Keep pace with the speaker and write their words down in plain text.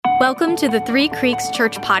Welcome to the Three Creeks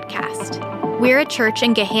Church Podcast. We're a church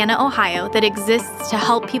in Gahanna, Ohio that exists to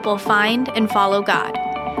help people find and follow God.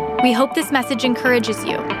 We hope this message encourages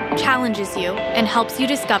you, challenges you, and helps you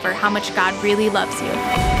discover how much God really loves you.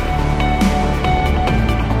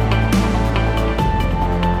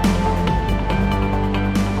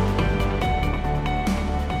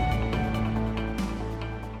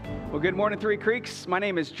 Good morning, Three Creeks. My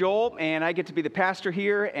name is Joel, and I get to be the pastor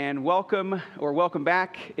here, and welcome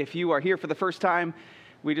back. If you are here for the first time,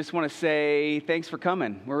 we just want to say thanks for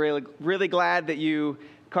coming. We're really glad that you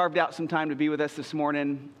carved out some time to be with us this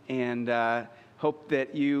morning, and hope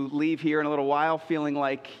that you leave here in a little while feeling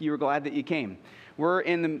like you were glad that you came. We're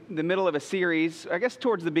in the middle of a series, I guess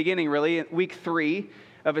towards the beginning really, week 3,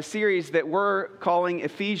 of a series that we're calling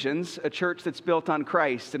Ephesians, a church that's built on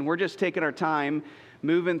Christ, and we're just taking our time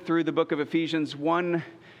moving through the book of Ephesians, one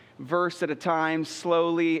verse at a time,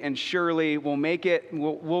 slowly and surely. We'll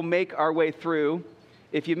make our way through.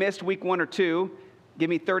 If you missed week 1 or 2, give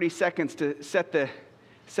me 30 seconds to set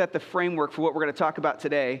the framework for what we're going to talk about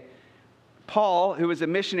today. Paul, who was a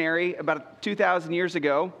missionary about 2,000 years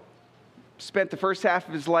ago, spent the first half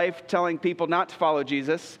of his life telling people not to follow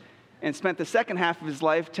Jesus, and spent the second half of his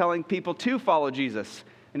life telling people to follow Jesus.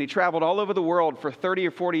 And he traveled all over the world for 30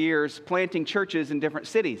 or 40 years, planting churches in different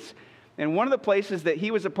cities. And one of the places that he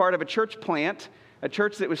was a part of a church plant, a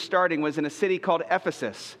church that was starting, was in a city called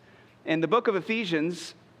Ephesus. And the book of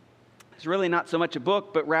Ephesians is really not so much a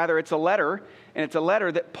book, but rather it's a letter. And it's a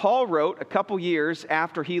letter that Paul wrote a couple years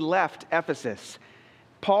after he left Ephesus.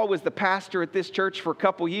 Paul was the pastor at this church for a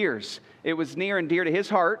couple years. It was near and dear to his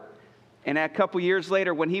heart. And a couple years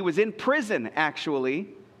later, when he was in prison, actually,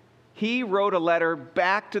 he wrote a letter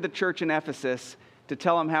back to the church in Ephesus to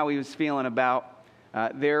tell them how he was feeling about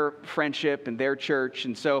their friendship and their church.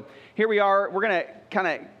 And so here we are. We're going to kind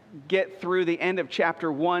of get through the end of chapter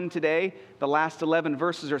 1 today, the last 11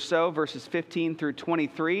 verses or so, verses 15 through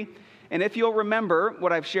 23. And if you'll remember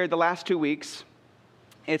what I've shared the last 2 weeks,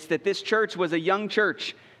 it's that this church was a young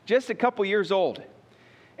church, just a couple years old.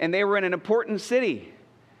 And they were in an important city.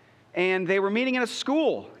 And they were meeting in a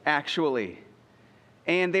school, actually.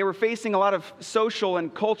 And they were facing a lot of social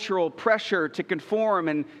and cultural pressure to conform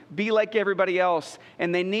and be like everybody else.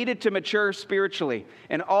 And they needed to mature spiritually.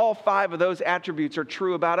 And all 5 of those attributes are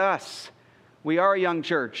true about us. We are a young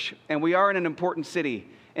church, and we are in an important city,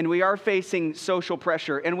 and we are facing social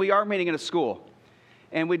pressure, and we are meeting in a school.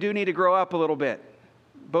 And we do need to grow up a little bit,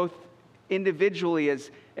 both individually as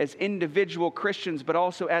individual Christians, but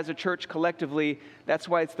also as a church collectively. That's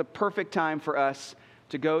why it's the perfect time for us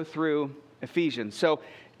to go through Ephesians. So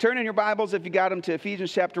turn in your Bibles, if you got them, to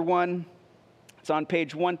Ephesians chapter 1. It's on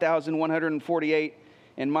page 1148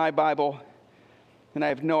 in my Bible, and I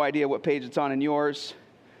have no idea what page it's on in yours.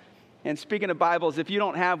 And speaking of Bibles, if you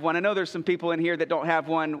don't have one, I know there's some people in here that don't have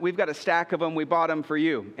one. We've got a stack of them. We bought them for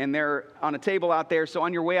you, and they're on a table out there. So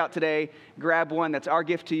on your way out today, grab one. That's our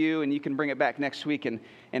gift to you, and you can bring it back next week and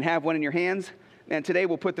have one in your hands. And today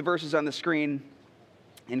we'll put the verses on the screen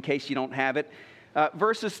in case you don't have it.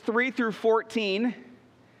 Verses 3 through 14,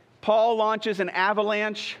 Paul launches an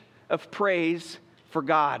avalanche of praise for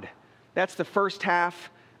God. That's the first half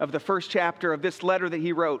of the first chapter of this letter that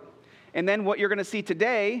he wrote. And then what you're going to see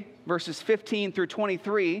today, verses 15 through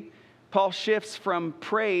 23, Paul shifts from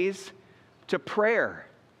praise to prayer.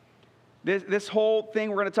 This whole thing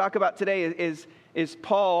we're going to talk about today is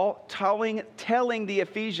Paul telling the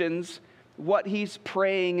Ephesians what he's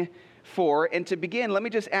praying for. And to begin, let me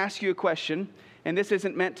just ask you a question. And this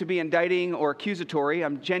isn't meant to be indicting or accusatory.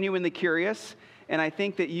 I'm genuinely curious, and I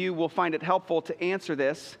think that you will find it helpful to answer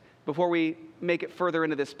this before we make it further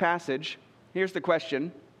into this passage. Here's the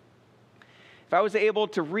question. If I was able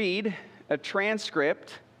to read a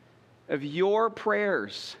transcript of your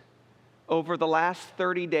prayers over the last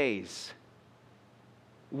 30 days,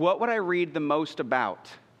 what would I read the most about?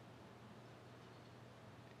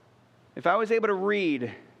 If I was able to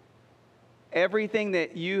read everything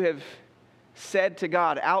that you have said to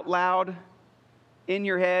God out loud, in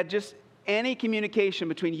your head, just any communication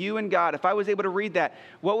between you and God, if I was able to read that,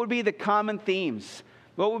 what would be the common themes?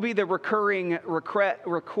 What would be the recurring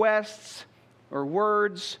requests or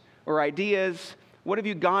words or ideas? What have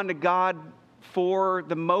you gone to God for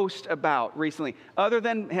the most about recently? Other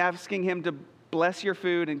than asking Him to bless your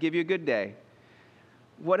food and give you a good day,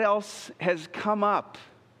 what else has come up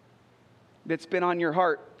that's been on your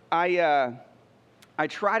heart? I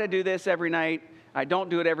try to do this every night. I don't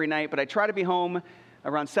do it every night, but I try to be home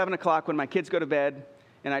around 7 o'clock when my kids go to bed,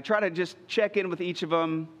 and I try to just check in with each of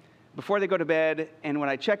them before they go to bed. And when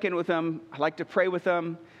I check in with them, I like to pray with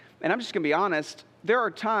them. And I'm just going to be honest, there are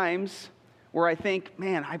times where I think,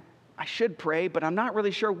 man, I should pray, but I'm not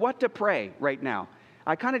really sure what to pray right now.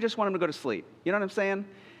 I kind of just want him to go to sleep. You know what I'm saying?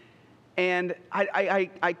 And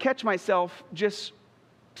I catch myself just,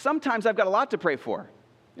 sometimes I've got a lot to pray for.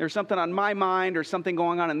 There's something on my mind or something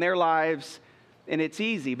going on in their lives, and it's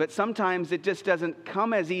easy. But sometimes it just doesn't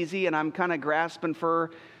come as easy, and I'm kind of grasping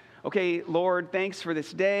for, okay, Lord, thanks for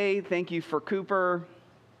this day. Thank you for Cooper.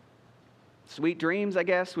 Sweet dreams, I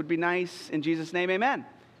guess, would be nice. In Jesus' name, amen.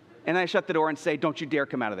 And I shut the door and say, don't you dare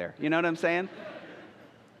come out of there. You know what I'm saying?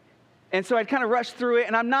 And so I'd kind of rush through it,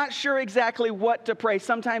 and I'm not sure exactly what to pray.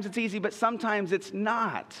 Sometimes it's easy, but sometimes it's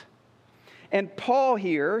not. And Paul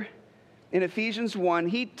here, in Ephesians 1,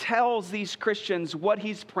 he tells these Christians what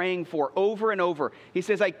he's praying for over and over. He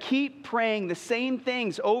says, I keep praying the same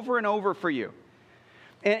things over and over for you.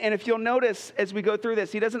 And if you'll notice as we go through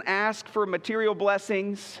this, he doesn't ask for material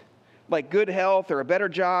blessings like good health or a better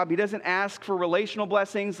job. He doesn't ask for relational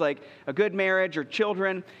blessings like a good marriage or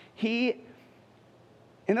children.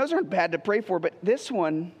 And those aren't bad to pray for, but this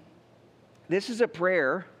is a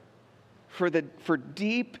prayer for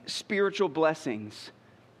deep spiritual blessings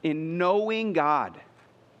in knowing God.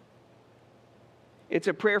 It's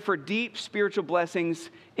a prayer for deep spiritual blessings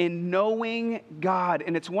in knowing God.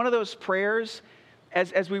 And it's one of those prayers,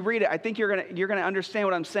 as we read it, I think you're gonna understand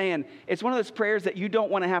what I'm saying. It's one of those prayers that you don't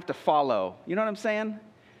want to have to follow. You know what I'm saying?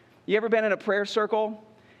 You ever been in a prayer circle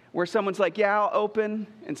where someone's like, yeah, I'll open,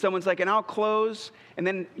 and someone's like, and I'll close, and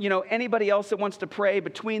then, anybody else that wants to pray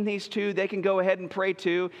between these two, they can go ahead and pray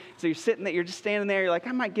too. So you're sitting there, you're just standing there, you're like,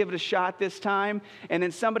 I might give it a shot this time, and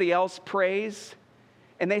then somebody else prays,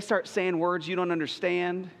 and they start saying words you don't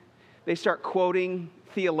understand. They start quoting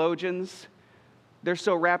theologians. They're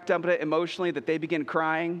so wrapped up in it emotionally that they begin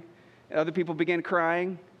crying, and other people begin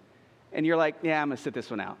crying, and you're like, yeah, I'm going to sit this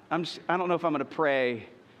one out. I don't know if I'm going to pray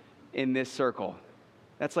in this circle.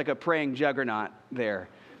 That's like a praying juggernaut there.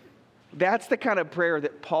 That's the kind of prayer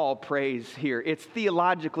that Paul prays here. It's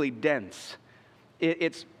theologically dense.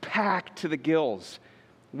 It's packed to the gills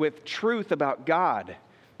with truth about God.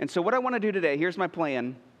 And so what I want to do today, here's my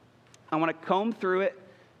plan. I want to comb through it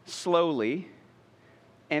slowly,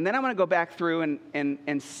 and then I'm going to go back through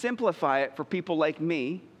and simplify it for people like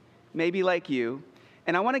me, maybe like you,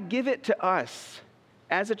 and I want to give it to us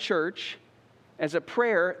as a church, as a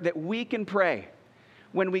prayer that we can pray.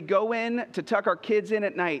 When we go in to tuck our kids in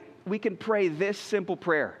at night, we can pray this simple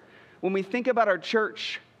prayer. When we think about our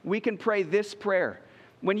church, we can pray this prayer.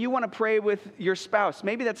 When you want to pray with your spouse,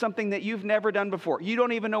 maybe that's something that you've never done before. You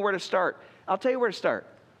don't even know where to start. I'll tell you where to start.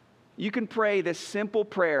 You can pray this simple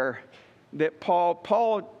prayer that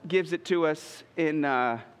Paul gives it to us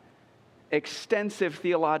in extensive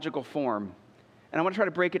theological form. And I want to try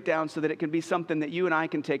to break it down so that it can be something that you and I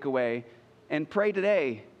can take away and pray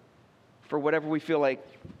today for whatever we feel like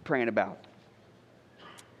praying about.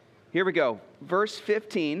 Here we go. Verse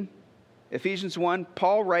 15, Ephesians 1,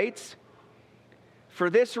 Paul writes, for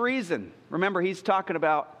this reason, remember he's talking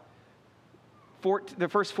about the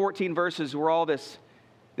first 14 verses were all this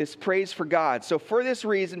praise for God. So for this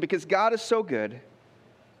reason, because God is so good,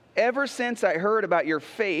 ever since I heard about your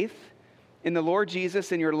faith in the Lord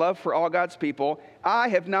Jesus and your love for all God's people, I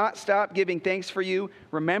have not stopped giving thanks for you,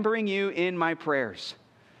 remembering you in my prayers.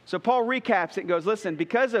 So Paul recaps it and goes, listen,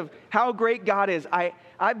 because of how great God is,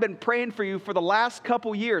 I've been praying for you for the last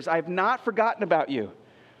couple years. I've not forgotten about you.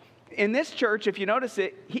 In this church, if you notice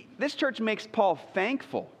it, this church makes Paul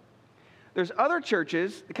thankful. There's other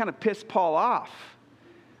churches that kind of piss Paul off,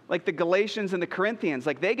 like the Galatians and the Corinthians.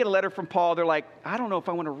 Like they get a letter from Paul, they're like, I don't know if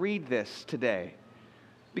I want to read this today,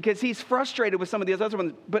 because he's frustrated with some of these other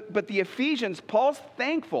ones. But the Ephesians, Paul's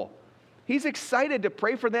thankful. He's excited to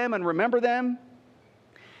pray for them and remember them.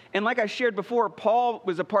 And like I shared before, Paul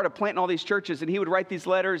was a part of planting all these churches, and he would write these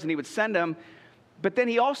letters and he would send them, but then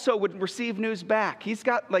he also would receive news back. He's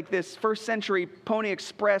got like this first century Pony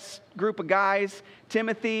Express group of guys,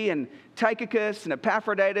 Timothy and Tychicus and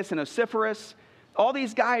Epaphroditus and Onesiphorus. All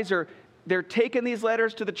these guys they're taking these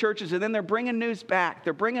letters to the churches, and then they're bringing news back.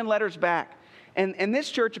 They're bringing letters back. And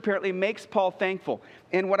this church apparently makes Paul thankful.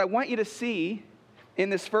 And what I want you to see in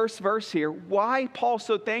this first verse here, why Paul's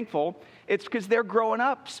so thankful, it's because they're growing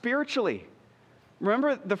up spiritually.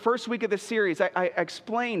 Remember the first week of this series, I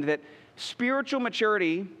explained that spiritual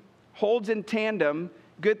maturity holds in tandem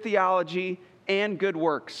good theology and good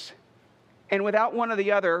works. And without one or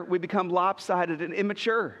the other, we become lopsided and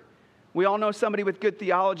immature. We all know somebody with good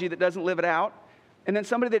theology that doesn't live it out. And then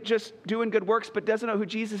somebody that just doing good works but doesn't know who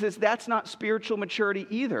Jesus is. That's not spiritual maturity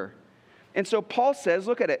either. And so Paul says,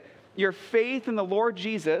 look at it. Your faith in the Lord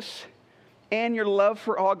Jesus and your love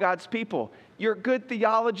for all God's people. Your good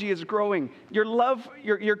theology is growing. Your love,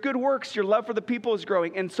 your good works, your love for the people is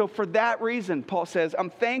growing. And so for that reason, Paul says,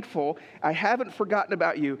 I'm thankful. I haven't forgotten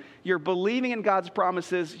about you. You're believing in God's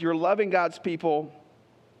promises. You're loving God's people.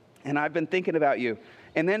 And I've been thinking about you.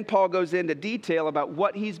 And then Paul goes into detail about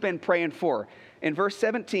what he's been praying for. In verse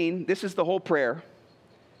 17, this is the whole prayer.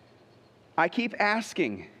 I keep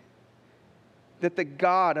asking that the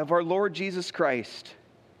God of our Lord Jesus Christ,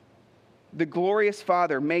 the glorious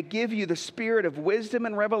Father, may give you the spirit of wisdom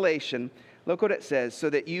and revelation. Look what it says, so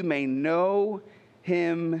that you may know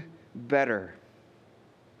him better.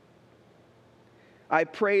 I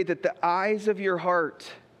pray that the eyes of your heart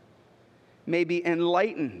may be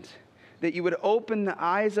enlightened, that you would open the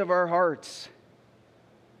eyes of our hearts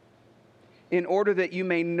in order that you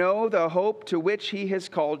may know the hope to which he has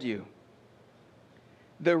called you,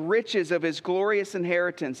 the riches of his glorious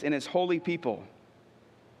inheritance in his holy people,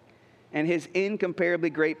 and his incomparably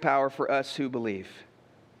great power for us who believe.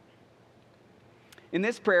 In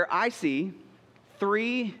this prayer, I see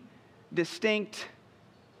 3 distinct,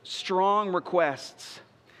 strong requests.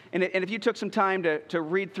 And if you took some time to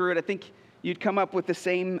read through it, I think you'd come up with the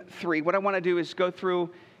same 3. What I want to do is go through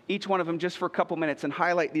each one of them just for a couple minutes and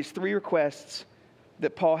highlight these 3 requests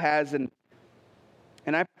that Paul has. And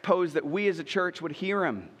I propose that we as a church would hear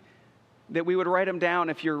them, that we would write them down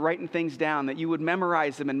if you're writing things down, that you would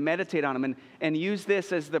memorize them and meditate on them and use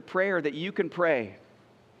this as the prayer that you can pray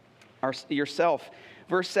yourself.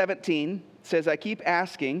 Verse 17 says, I keep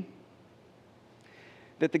asking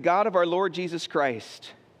that the God of our Lord Jesus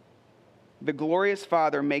Christ, the glorious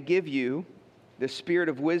Father, may give you the spirit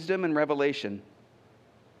of wisdom and revelation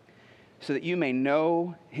so that you may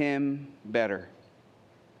know him better.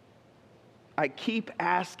 I keep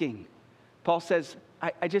asking. Paul says,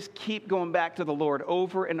 I just keep going back to the Lord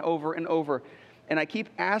over and over and over. And I keep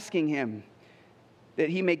asking him that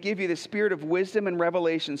he may give you the spirit of wisdom and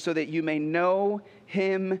revelation so that you may know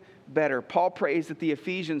him better. Paul prays that the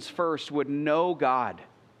Ephesians first would know God.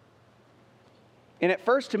 And at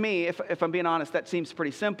first, to me, if I'm being honest, that seems pretty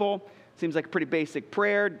simple. Seems like a pretty basic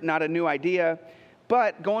prayer, not a new idea.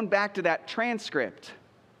 But going back to that transcript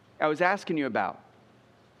I was asking you about,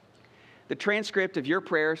 the transcript of your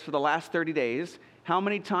prayers for the last 30 days, how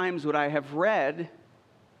many times would I have read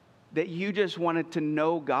that you just wanted to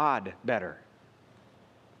know God better?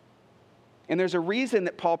 And there's a reason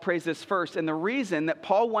that Paul prays this first, and the reason that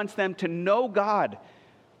Paul wants them to know God,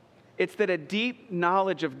 it's that a deep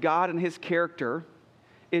knowledge of God and his character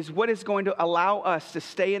is what is going to allow us to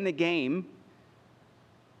stay in the game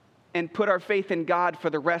and put our faith in God for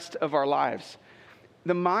the rest of our lives.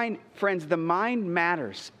 The mind, friends, the mind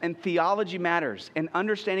matters, and theology matters, and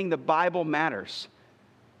understanding the Bible matters.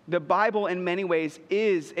 The Bible, in many ways,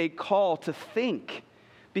 is a call to think,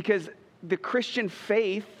 because the Christian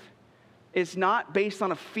faith is not based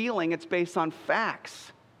on a feeling, it's based on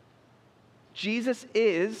facts. Jesus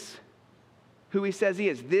is who he says he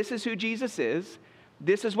is. This is who Jesus is.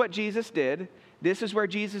 This is what Jesus did. This is where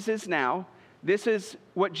Jesus is now. This is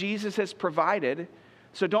what Jesus has provided.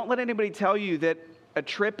 So don't let anybody tell you that a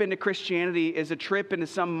trip into Christianity is a trip into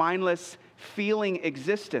some mindless feeling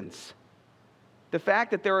existence. The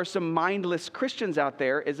fact that there are some mindless Christians out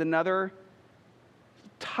there is another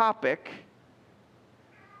topic.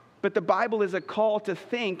 But the Bible is a call to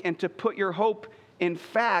think and to put your hope in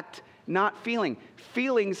fact, not feeling.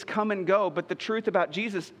 Feelings come and go, but the truth about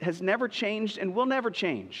Jesus has never changed and will never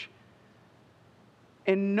change.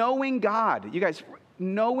 And knowing God, you guys,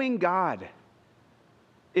 knowing God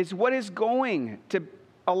is what is going to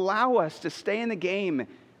allow us to stay in the game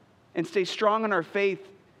and stay strong in our faith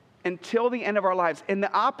until the end of our lives. And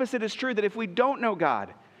the opposite is true, that if we don't know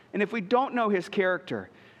God and if we don't know his character,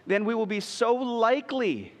 then we will be so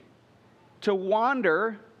likely to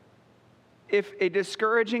wander if a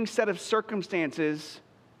discouraging set of circumstances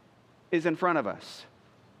is in front of us.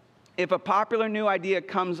 If a popular new idea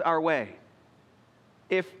comes our way,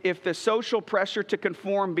 if the social pressure to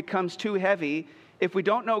conform becomes too heavy, if we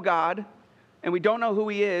don't know God and we don't know who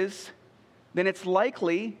he is, then it's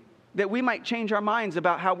likely that we might change our minds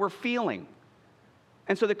about how we're feeling.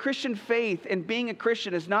 And so the Christian faith and being a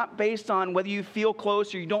Christian is not based on whether you feel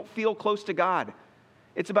close or you don't feel close to God.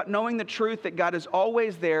 It's about knowing the truth that God is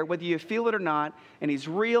always there, whether you feel it or not, and he's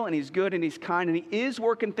real and he's good and he's kind and he is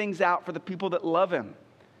working things out for the people that love him.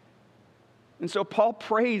 And so Paul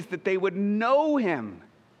prays that they would know him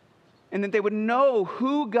and that they would know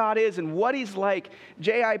who God is and what he's like.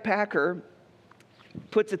 J.I. Packer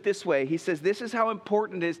puts it this way. He says, this is how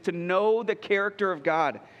important it is to know the character of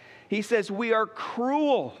God. He says, we are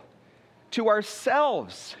cruel to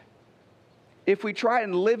ourselves if we try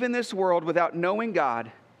and live in this world without knowing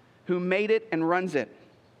God who made it and runs it.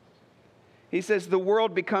 He says the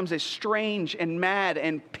world becomes a strange and mad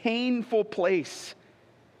and painful place,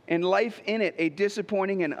 and life in it a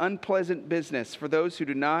disappointing and unpleasant business for those who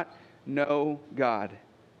do not know God.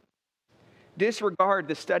 Disregard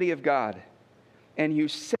the study of God, and you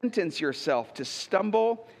sentence yourself to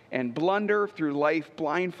stumble and blunder through life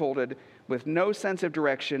blindfolded with no sense of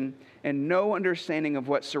direction and no understanding of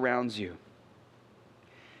what surrounds you.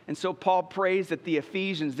 And so Paul prays that the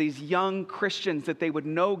Ephesians, these young Christians, that they would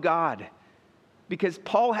know God, because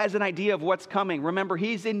Paul has an idea of what's coming. Remember,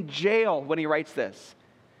 he's in jail when he writes this.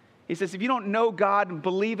 He says, if you don't know God and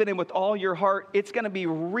believe in Him with all your heart, it's going to be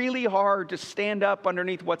really hard to stand up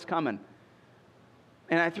underneath what's coming.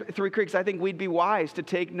 And at Three Creeks, I think we'd be wise to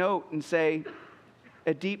take note and say,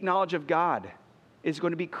 a deep knowledge of God is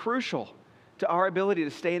going to be crucial to our ability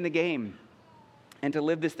to stay in the game and to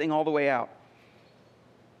live this thing all the way out.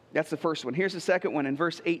 That's the first one. Here's the second one in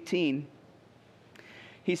verse 18.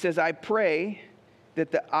 He says, I pray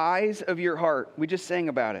that the eyes of your heart, we just sang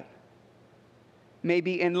about it, may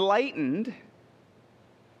be enlightened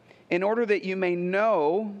in order that you may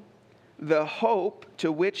know the hope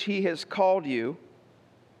to which He has called you,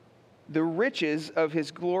 the riches of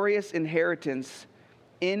His glorious inheritance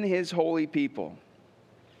in His holy people.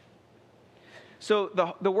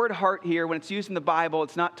 So the word heart here, when it's used in the Bible,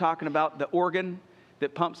 it's not talking about the organ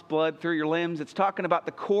that pumps blood through your limbs. It's talking about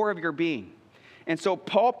the core of your being. And so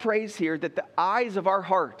Paul prays here that the eyes of our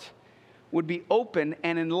heart would be open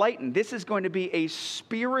and enlightened. This is going to be a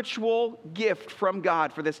spiritual gift from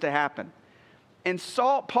God for this to happen. And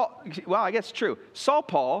Paul,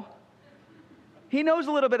 he knows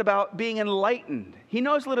a little bit about being enlightened. He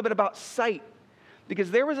knows a little bit about sight. Because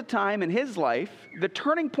there was a time in his life, the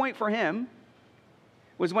turning point for him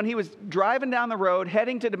was when he was driving down the road,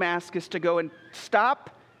 heading to Damascus to go and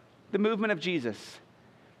stop the movement of Jesus.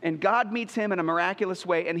 And God meets him in a miraculous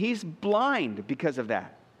way, and he's blind because of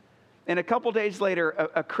that. And a couple days later,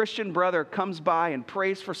 a Christian brother comes by and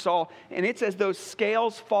prays for Saul, and it's as those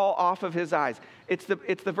scales fall off of his eyes. It's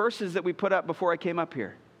the verses that we put up before I came up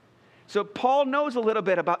here. So Paul knows a little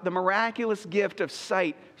bit about the miraculous gift of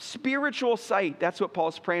sight, spiritual sight. That's what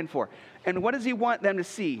Paul's praying for. And what does he want them to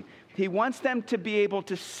see? He wants them to be able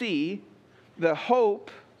to see the hope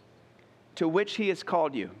to which He has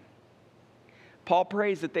called you. Paul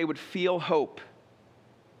prays that they would feel hope.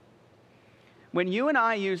 When you and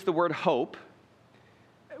I use the word hope,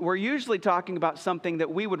 we're usually talking about something that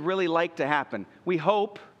we would really like to happen. We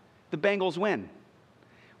hope the Bengals win.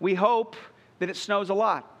 We hope that it snows a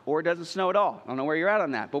lot, or it doesn't snow at all. I don't know where you're at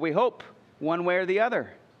on that, but we hope one way or the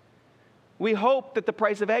other. We hope that the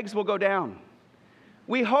price of eggs will go down.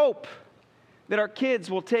 We hope that our kids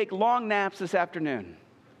will take long naps this afternoon.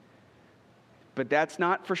 But that's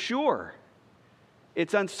not for sure.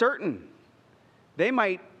 It's uncertain. They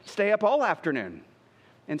might stay up all afternoon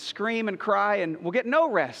and scream and cry, and we'll get no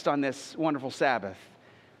rest on this wonderful Sabbath.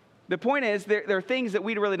 The point is, there are things that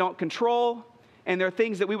we really don't control, and there are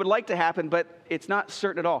things that we would like to happen, but it's not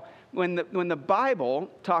certain at all. When the Bible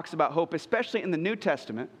talks about hope, especially in the New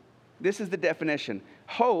Testament, this is the definition.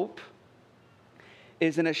 Hope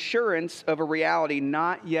is an assurance of a reality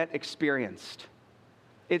not yet experienced.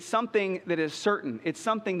 It's something that is certain. It's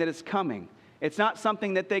something that is coming. It's not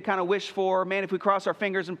something that they kind of wish for. Man, if we cross our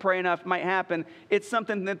fingers and pray enough, it might happen. It's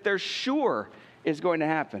something that they're sure is going to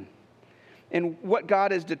happen. And what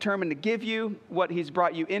God is determined to give you, what He's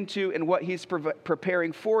brought you into, and what He's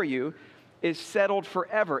preparing for you is settled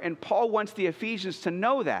forever. And Paul wants the Ephesians to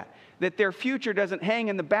know that their future doesn't hang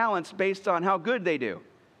in the balance based on how good they do.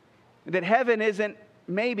 That heaven isn't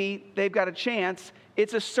maybe they've got a chance.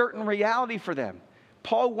 It's a certain reality for them.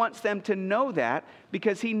 Paul wants them to know that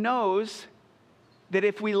because he knows that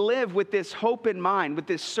if we live with this hope in mind, with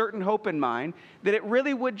this certain hope in mind, that it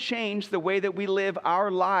really would change the way that we live our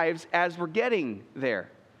lives as we're getting there.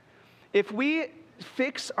 If we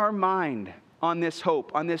fix our mind on this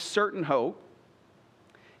hope, on this certain hope,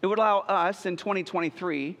 it would allow us in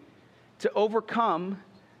 2023 to overcome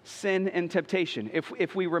sin and temptation.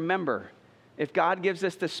 If we remember, if God gives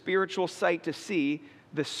us the spiritual sight to see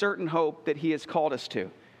the certain hope that He has called us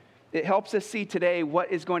to. It helps us see today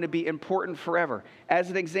what is going to be important forever. As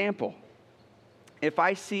an example, if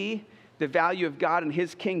I see the value of God and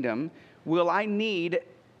His kingdom, will I need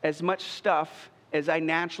as much stuff as I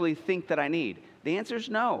naturally think that I need? The answer is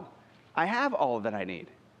no. I have all that I need.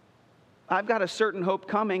 I've got a certain hope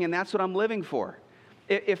coming, and that's what I'm living for.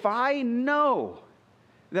 If I know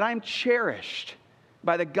that I'm cherished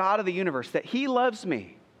by the God of the universe, that He loves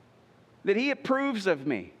me, that He approves of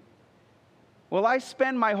me, will I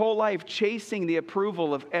spend my whole life chasing the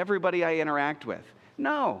approval of everybody I interact with?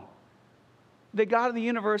 No. the God of the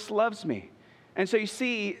universe loves me. And so you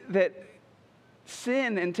see that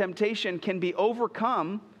sin and temptation can be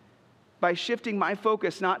overcome by shifting my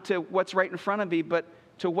focus not to what's right in front of me, but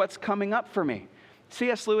to what's coming up for me.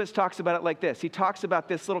 C.S. Lewis talks about it like this. He talks about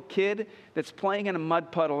this little kid that's playing in a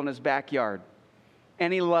mud puddle in his backyard,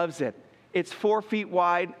 and he loves it. It's 4 feet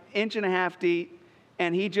wide, 1.5 inches deep,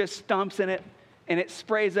 and he just stomps in it, and it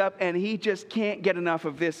sprays up, and he just can't get enough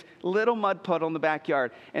of this little mud puddle in the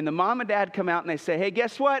backyard. And the mom and dad come out, and they say, hey,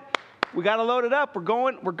 guess what? We got to load it up.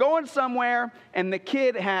 We're going somewhere. And the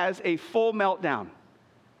kid has a full meltdown.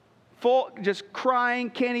 Full, just crying,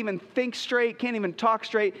 can't even think straight, can't even talk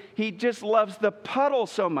straight. He just loves the puddle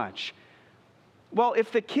so much. Well,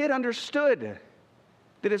 if the kid understood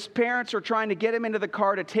that his parents are trying to get him into the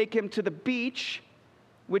car to take him to the beach,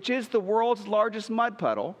 which is the world's largest mud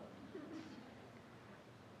puddle,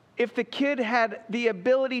 if the kid had the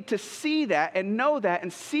ability to see that and know that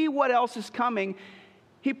and see what else is coming,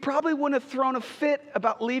 he probably wouldn't have thrown a fit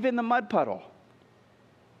about leaving the mud puddle.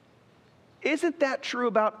 Isn't that true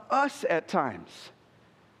about us at times?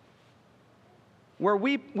 Where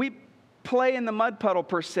we play in the mud puddle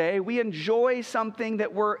per se, we enjoy something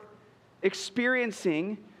that we're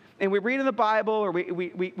experiencing, and we read in the Bible, or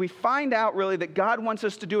we find out really that God wants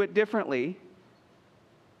us to do it differently,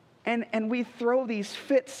 and we throw these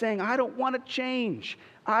fits saying, I don't want to change.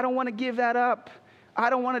 I don't want to give that up. I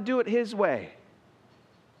don't want to do it His way.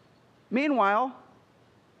 Meanwhile,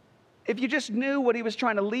 if you just knew what He was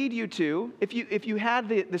trying to lead you to, if you had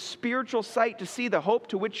the spiritual sight to see the hope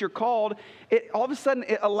to which you're called, all of a sudden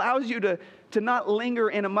it allows you to not linger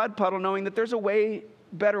in a mud puddle, knowing that there's a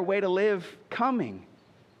better way to live coming.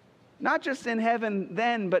 Not just in heaven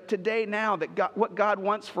then, but today, now, that what God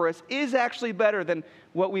wants for us is actually better than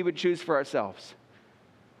what we would choose for ourselves.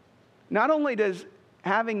 Not only does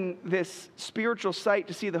having this spiritual sight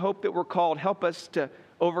to see the hope that we're called help us to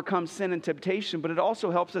overcome sin and temptation, but it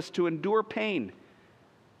also helps us to endure pain.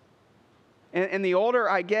 And the older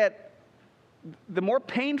I get, the more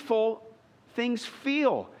painful things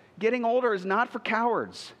feel. Getting older is not for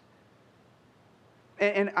cowards.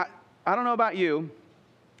 And I don't know about you,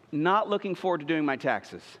 not looking forward to doing my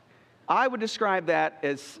taxes. I would describe that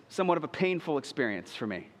as somewhat of a painful experience for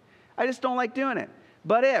me. I just don't like doing it.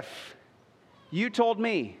 But if you told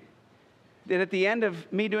me that at the end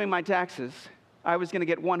of me doing my taxes, I was going to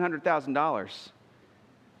get $100,000,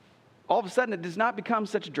 all of a sudden it does not become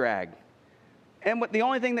such a drag. And the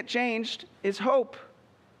only thing that changed is hope.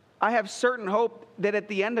 I have certain hope that at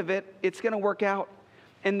the end of it, it's going to work out.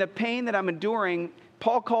 And the pain that I'm enduring,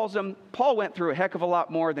 Paul went through a heck of a lot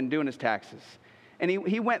more than doing his taxes. And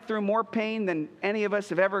he went through more pain than any of us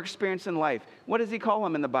have ever experienced in life. What does he call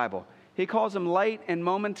them in the Bible? He calls them light and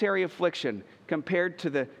momentary affliction compared to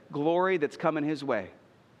the glory that's coming his way.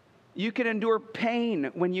 You can endure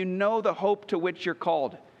pain when you know the hope to which you're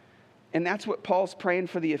called. And that's what Paul's praying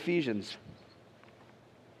for the Ephesians.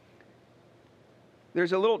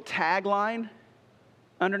 There's a little tagline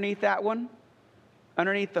underneath that one,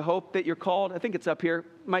 underneath the hope that you're called. I think it's up here.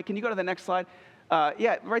 Mike, can you go to the next slide?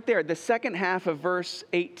 Yeah, right there. The second half of verse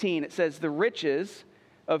 18, it says, the riches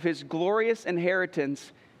of His glorious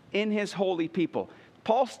inheritance in His holy people.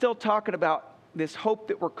 Paul's still talking about this hope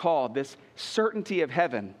that we're called, this certainty of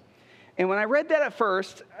heaven. And when I read that at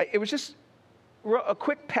first, it was just a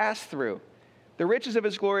quick pass through. The riches of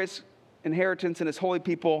His glorious inheritance in His holy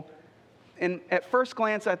people. And at first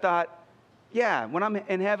glance, I thought, yeah, when I'm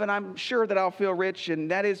in heaven, I'm sure that I'll feel rich,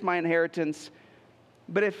 and that is my inheritance.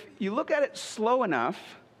 But if you look at it slow enough,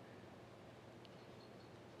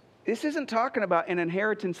 this isn't talking about an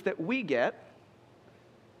inheritance that we get.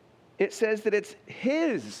 It says that it's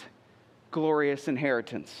His glorious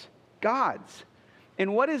inheritance, God's.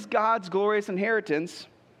 And what is God's glorious inheritance?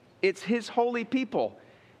 It's His holy people.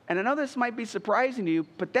 And I know this might be surprising to you,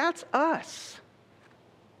 but that's us.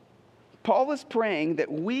 Paul is praying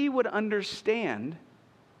that we would understand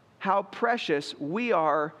how precious we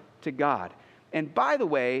are to God. And by the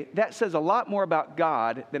way, that says a lot more about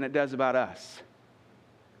God than it does about us.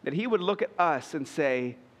 That He would look at us and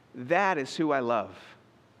say, that is who I love.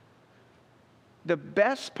 The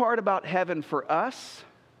best part about heaven for us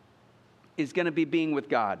is going to be being with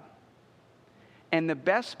God. And the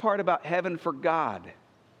best part about heaven for God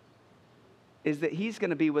is that He's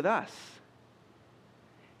going to be with us.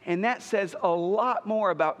 And that says a lot more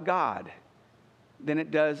about God than it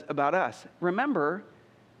does about us. Remember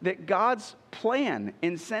that God's plan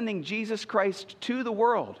in sending Jesus Christ to the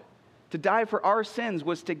world to die for our sins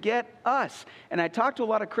was to get us. And I talk to a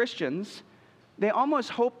lot of Christians, they almost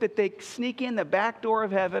hope that they sneak in the back door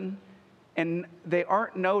of heaven and they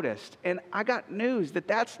aren't noticed. And I got news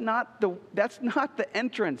that's not the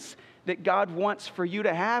entrance that God wants for you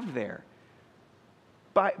to have there.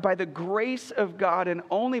 By the grace of God and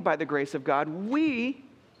only by the grace of God, we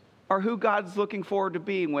are who God's looking forward to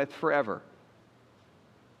being with forever.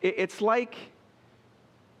 It's like,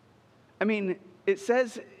 it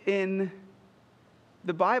says in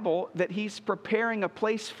the Bible that he's preparing a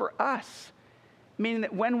place for us. Meaning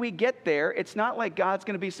that when we get there, it's not like God's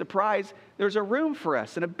going to be surprised. There's a room for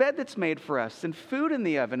us and a bed that's made for us and food in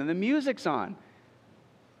the oven and the music's on.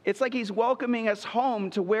 It's like he's welcoming us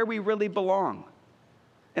home to where we really belong.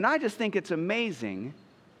 And I just think it's amazing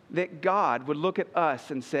that God would look at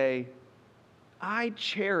us and say, I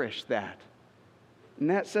cherish that.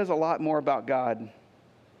 And that says a lot more about God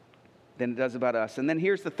than it does about us. And then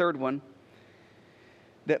here's the third one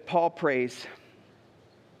that Paul prays.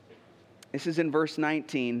 This is in verse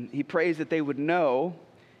 19. He prays that they would know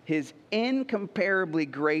his incomparably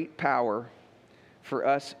great power for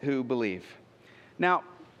us who believe. Now,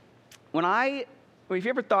 if you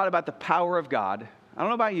ever thought about the power of God, I don't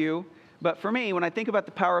know about you, but for me, when I think about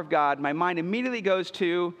the power of God, my mind immediately goes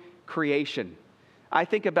to creation. I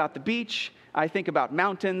think about the beach, I think about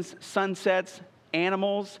mountains, sunsets,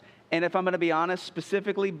 animals, and if I'm going to be honest,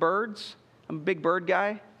 specifically birds. I'm a big bird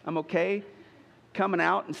guy. I'm okay coming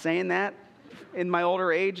out and saying that. In my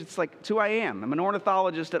older age, it's like it's who I am. I'm an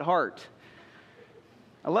ornithologist at heart.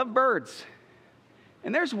 I love birds.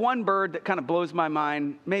 And there's one bird that kind of blows my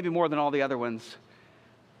mind, maybe more than all the other ones.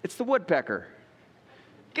 It's the woodpecker.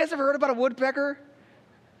 You guys ever heard about a woodpecker?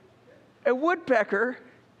 A woodpecker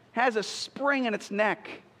has a spring in its neck.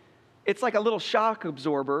 It's like a little shock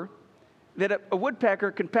absorber that a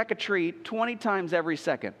woodpecker can peck a tree 20 times every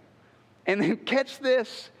second. And then catch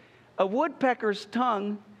this, a woodpecker's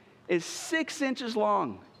tongue is 6 inches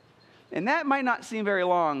long. And that might not seem very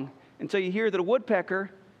long until you hear that a woodpecker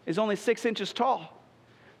is only 6 inches tall.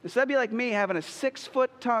 So that'd be like me having a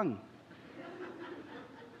 6-foot tongue.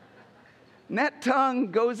 And that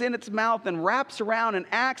tongue goes in its mouth and wraps around and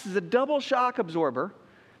acts as a double shock absorber.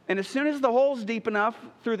 And as soon as the hole's deep enough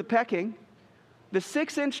through the pecking, the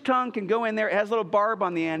 6-inch tongue can go in there. It has a little barb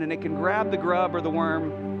on the end, and it can grab the grub or the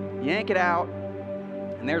worm, yank it out,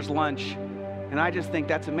 and there's lunch. And I just think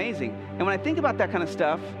that's amazing. And when I think about that kind of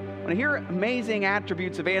stuff, when I hear amazing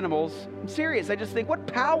attributes of animals, I'm serious. I just think, what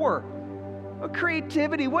power, what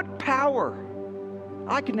creativity, what power.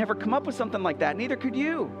 I could never come up with something like that. Neither could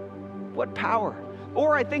you. What power.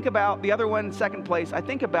 Or I think about the other one in second place. I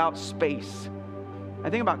think about space. I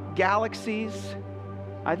think about galaxies.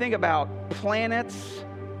 I think about planets.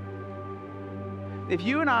 If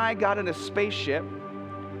you and I got in a spaceship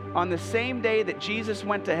on the same day that Jesus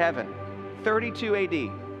went to heaven, 32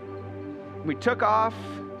 AD. We took off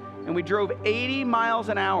and we drove 80 miles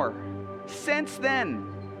an hour. Since then,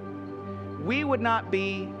 we would not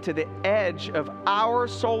be to the edge of our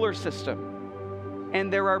solar system.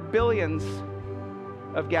 And there are billions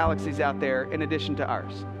of galaxies out there in addition to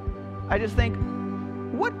ours. I just think,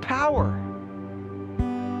 what power?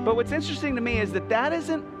 But what's interesting to me is that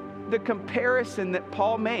isn't the comparison that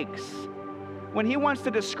Paul makes. When he wants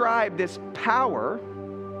to describe this power,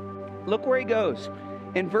 look where he goes.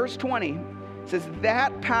 In verse 20, it says,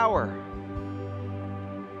 that power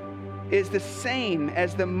is the same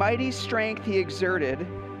as the mighty strength he exerted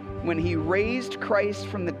when he raised Christ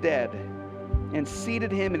from the dead and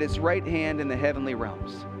seated him at his right hand in the heavenly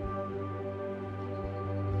realms.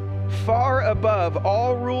 Far above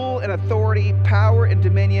all rule and authority, power and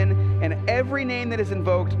dominion, and every name that is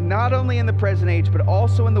invoked, not only in the present age, but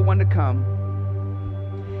also in the one to come.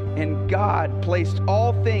 And God placed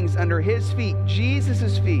all things under his feet,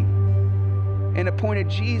 Jesus' feet, and appointed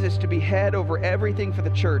Jesus to be head over everything for the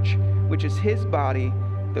church, which is his body,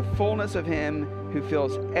 the fullness of him who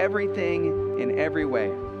fills everything in every way.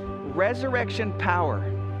 Resurrection power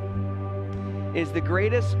is the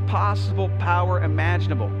greatest possible power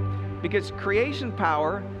imaginable. Because creation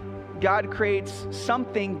power, God creates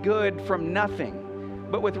something good from nothing.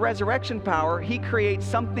 But with resurrection power, he creates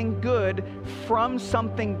something good from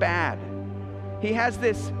something bad. He has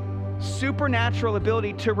this supernatural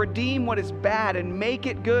ability to redeem what is bad and make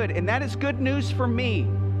it good. And that is good news for me.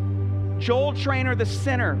 Joel Trainer, the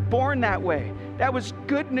sinner, born that way. That was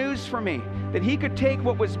good news for me. That he could take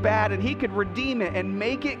what was bad and he could redeem it and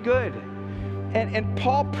make it good. And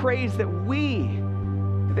Paul prays that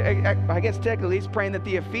I guess technically he's praying that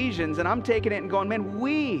the Ephesians, and I'm taking it and going, man,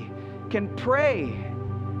 we can pray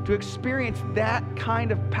to experience that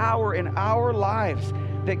kind of power in our lives,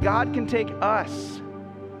 that God can take us,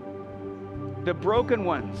 the broken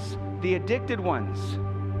ones, the addicted ones,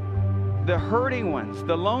 the hurting ones,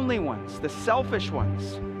 the lonely ones, the selfish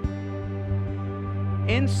ones.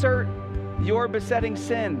 Insert your besetting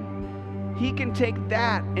sin. He can take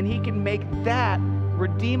that and he can make that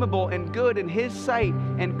redeemable and good in his sight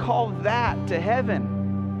and call that to heaven.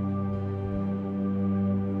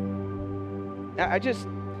 I just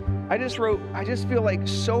feel like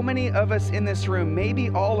so many of us in this room, maybe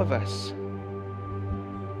all of us,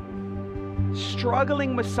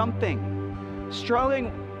 struggling with something,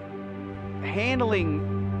 struggling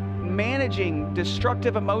managing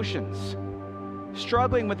destructive emotions,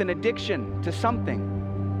 struggling with an addiction to something,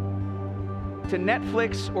 to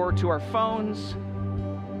Netflix or to our phones,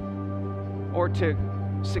 or to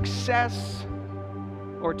success,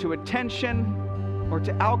 or to attention, or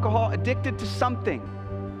to alcohol, addicted to something.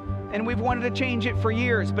 And we've wanted to change it for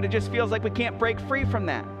years, but it just feels like we can't break free from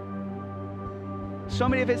that. So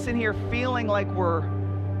many of us in here feeling like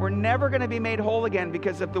we're never going to be made whole again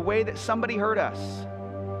because of the way that somebody hurt us.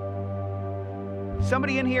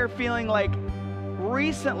 Somebody in here feeling like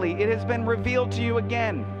recently it has been revealed to you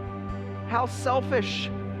again how selfish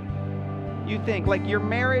you think. Like your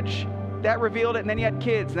marriage, that revealed it, and then you had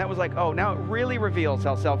kids, and that was like, oh, now it really reveals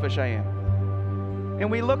how selfish I am. And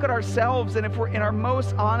we look at ourselves, and if we're in our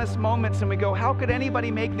most honest moments and we go, how could anybody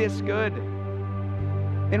make this good?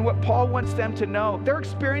 And what Paul wants them to know, they're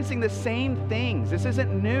experiencing the same things. This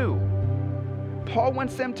isn't new. Paul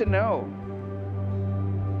wants them to know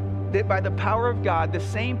that by the power of God, the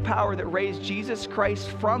same power that raised Jesus Christ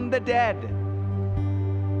from the dead,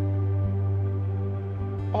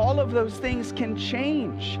 all of those things can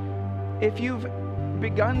change. If you've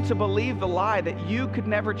begun to believe the lie that you could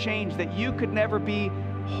never change, that you could never be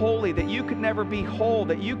holy, that you could never be whole,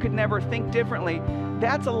 that you could never think differently,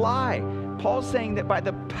 that's a lie. Paul's saying that by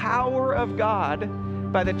the power of God,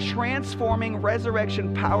 by the transforming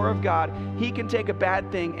resurrection power of God, he can take a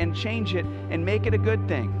bad thing and change it and make it a good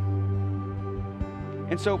thing.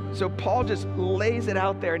 And so Paul just lays it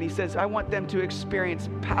out there and he says, I want them to experience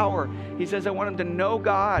power. He says, I want them to know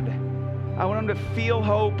God. I want them to feel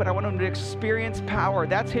hope, and I want them to experience power.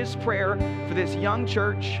 That's his prayer for this young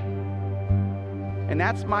church. And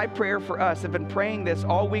that's my prayer for us. I've been praying this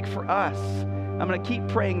all week for us. I'm going to keep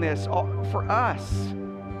praying this for us.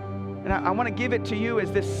 And I want to give it to you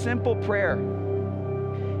as this simple prayer.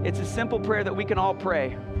 It's a simple prayer that we can all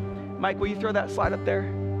pray. Mike, will you throw that slide up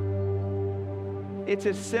there? It's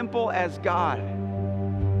as simple as God,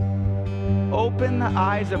 open the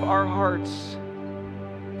eyes of our hearts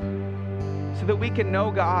so that we can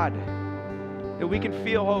know God, that we can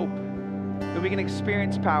feel hope, that we can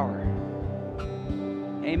experience power.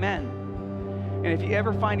 Amen. And if you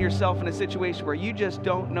ever find yourself in a situation where you just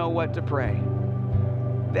don't know what to pray,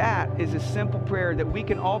 that is a simple prayer that we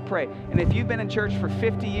can all pray. And if you've been in church for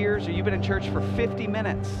 50 years or you've been in church for 50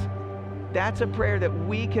 minutes, that's a prayer that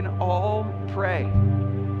we can all pray.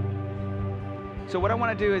 So what I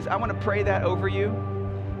want to do is I want to pray that over you,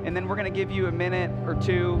 and then we're going to give you a minute or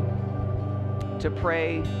two to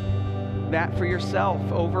pray that for yourself,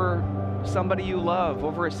 over somebody you love,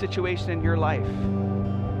 over a situation in your life.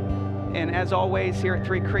 And as always, here at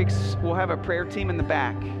Three Creeks, we'll have a prayer team in the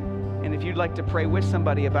back. And if you'd like to pray with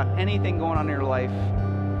somebody about anything going on in your life,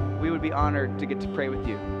 we would be honored to get to pray with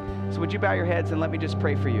you. So would you bow your heads and let me just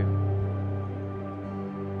pray for you.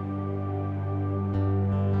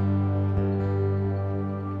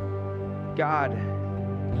 God,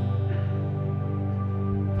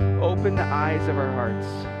 open the eyes of our hearts.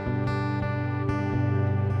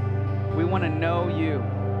 We want to know you.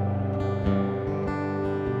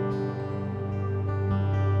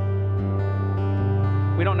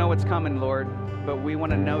 We don't know what's coming, Lord, but we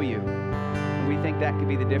want to know you. And we think that could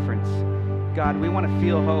be the difference. God, we want to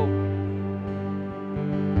feel hope.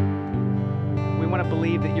 We want to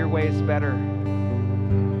believe that your way is better.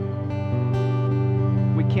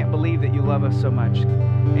 We can't believe that you love us so much.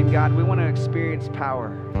 And God, we want to experience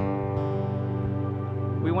power.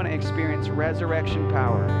 We want to experience resurrection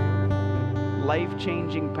power,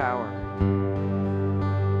 life-changing power.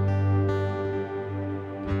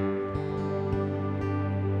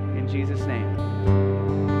 In Jesus' name,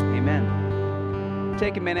 amen.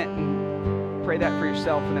 Take a minute and pray that for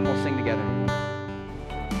yourself, and then we'll sing together.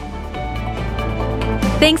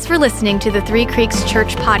 Thanks for listening to the Three Creeks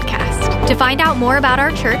Church podcast. To find out more about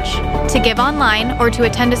our church, to give online, or to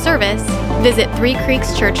attend a service, visit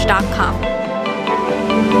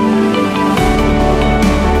threecreekschurch.com.